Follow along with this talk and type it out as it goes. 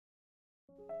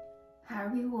Hi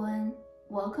everyone,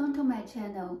 welcome to my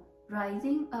channel,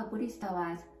 Rising a Buddhist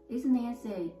Wise. This is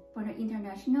Nancy from the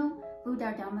International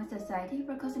Buddha Dharma Society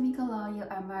for Cosmic Law in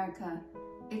America.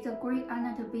 It's a great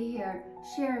honor to be here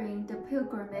sharing the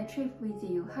pilgrimage trip with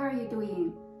you. How are you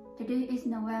doing? Today is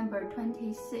November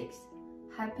 26th.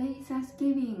 Happy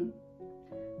Thanksgiving!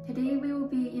 Today we will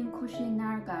be in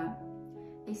Kushinagar.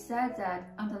 It said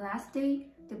that on the last day,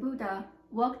 the Buddha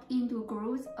walked into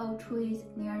groves of trees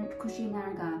near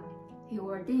Kushinagar. He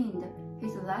ordained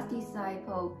his last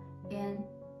disciple and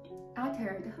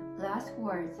uttered last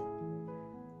words.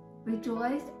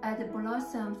 Rejoiced at the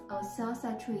blossoms of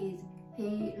salsa trees,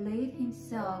 he laid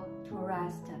himself to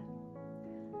rest.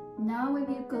 Now we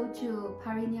will go to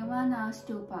Parinirvana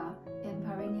Stupa and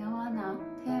Parinirvana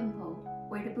Temple,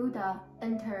 where the Buddha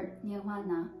entered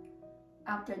Nirvana.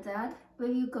 After that, we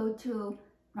will go to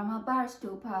Ramabhar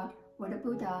Stupa, where the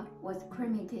Buddha was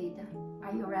cremated.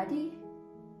 Are you ready?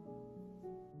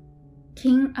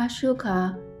 King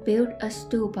Ashoka built a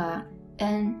stupa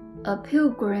and a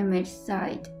pilgrimage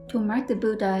site to mark the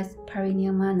Buddha's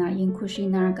parinirvana in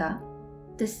Kushinagar.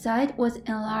 The site was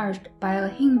enlarged by a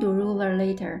Hindu ruler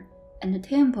later, and the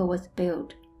temple was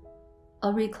built.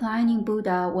 A reclining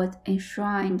Buddha was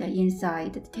enshrined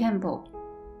inside the temple.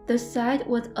 The site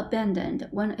was abandoned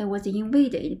when it was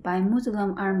invaded by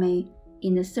Muslim army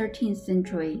in the 13th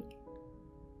century.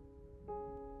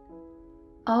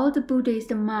 All the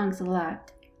Buddhist monks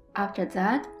left. After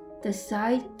that, the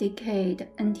site decayed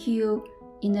until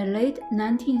in the late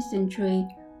 19th century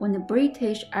when the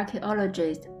British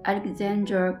archaeologist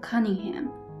Alexander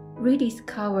Cunningham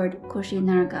rediscovered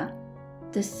Kushinagar.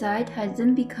 The site has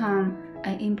then become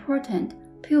an important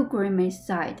pilgrimage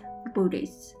site for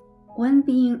Buddhists. When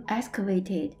being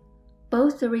excavated,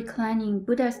 both the reclining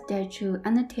Buddha statue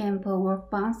and the temple were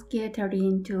found scattered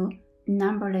into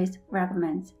numberless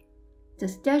fragments. The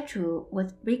statue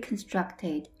was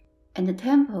reconstructed and the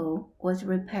temple was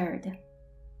repaired.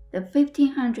 The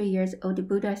 1500 years old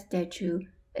Buddha statue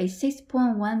is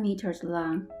 6.1 meters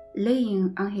long,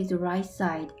 laying on his right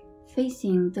side,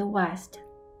 facing the west.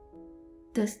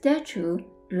 The statue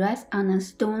rests on a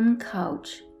stone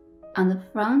couch. On the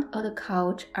front of the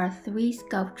couch are three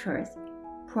sculptures,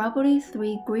 probably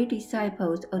three great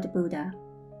disciples of the Buddha.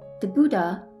 The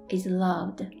Buddha is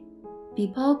loved.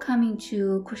 People coming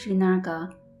to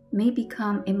Kushinagar may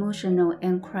become emotional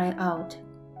and cry out.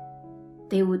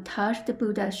 They would touch the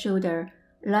Buddha's shoulder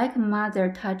like a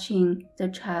mother touching the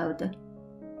child.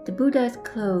 The Buddha's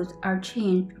clothes are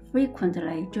changed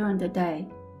frequently during the day.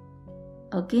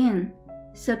 Again,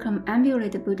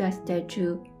 circumambulate the Buddha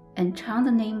statue and chant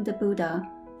the name of the Buddha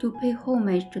to pay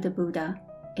homage to the Buddha,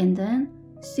 and then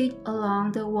sit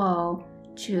along the wall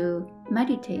to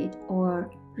meditate or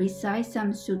recite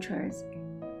some sutras.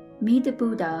 Meet the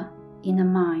Buddha in the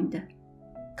mind.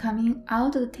 Coming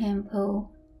out of the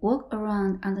temple, walk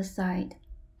around on the side.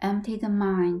 Empty the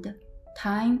mind.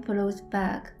 Time flows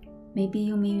back. Maybe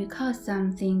you may recall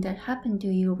something that happened to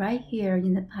you right here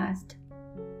in the past.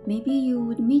 Maybe you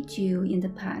would meet you in the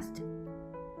past.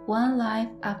 One life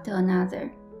after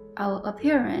another, our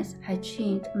appearance has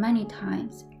changed many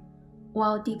times.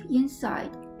 While deep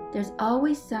inside, there's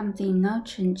always something not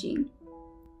changing.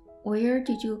 Where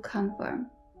did you come from?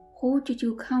 Who did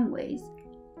you come with?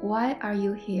 Why are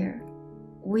you here?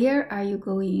 Where are you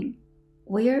going?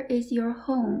 Where is your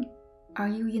home? Are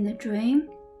you in a dream?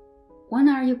 When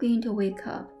are you going to wake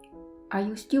up? Are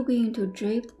you still going to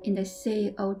drift in the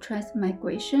sea of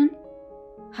transmigration?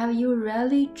 Have you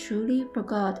really truly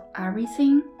forgot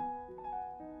everything?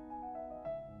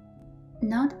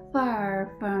 Not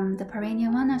far from the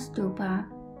Parinirvana Stupa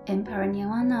and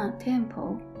Parinirvana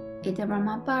Temple is the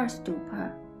Ramabhar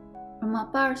Stupa.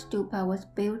 Ramabhar Stupa was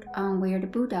built on where the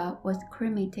Buddha was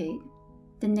cremated.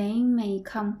 The name may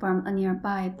come from a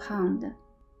nearby pond.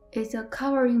 It's a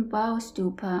covering bowl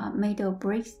stupa made of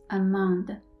bricks and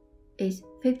mound. It's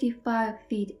 55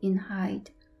 feet in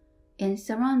height and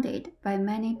surrounded by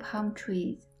many palm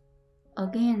trees.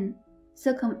 Again,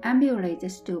 circumambulate the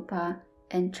stupa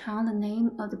and chant the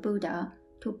name of the Buddha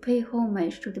to pay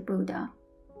homage to the Buddha.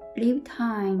 Leave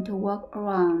time to walk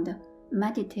around,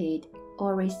 meditate,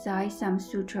 or recite some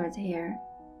sutras here.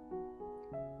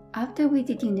 After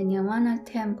visiting the Nirvana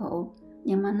Temple,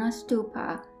 Nirvana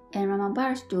Stupa, and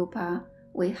Ramabhar Stupa,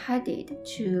 we headed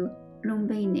to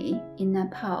Lumbini in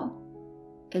Nepal.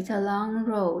 It's a long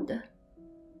road.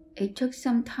 It took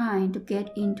some time to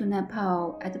get into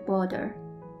Nepal at the border.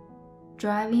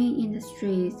 Driving in the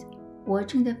streets,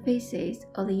 watching the faces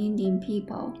of the Indian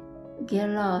people, get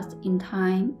lost in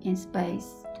time and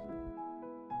space.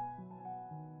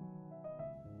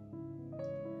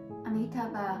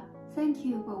 Amitabha Thank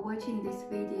you for watching this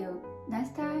video.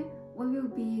 Next time, we will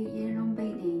be in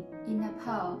Lumbini, in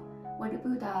Nepal, where the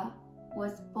Buddha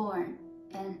was born.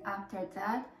 And after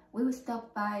that, we will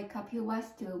stop by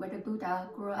Kapilvastu, where the Buddha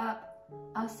grew up.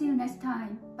 I'll see you next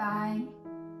time. Bye.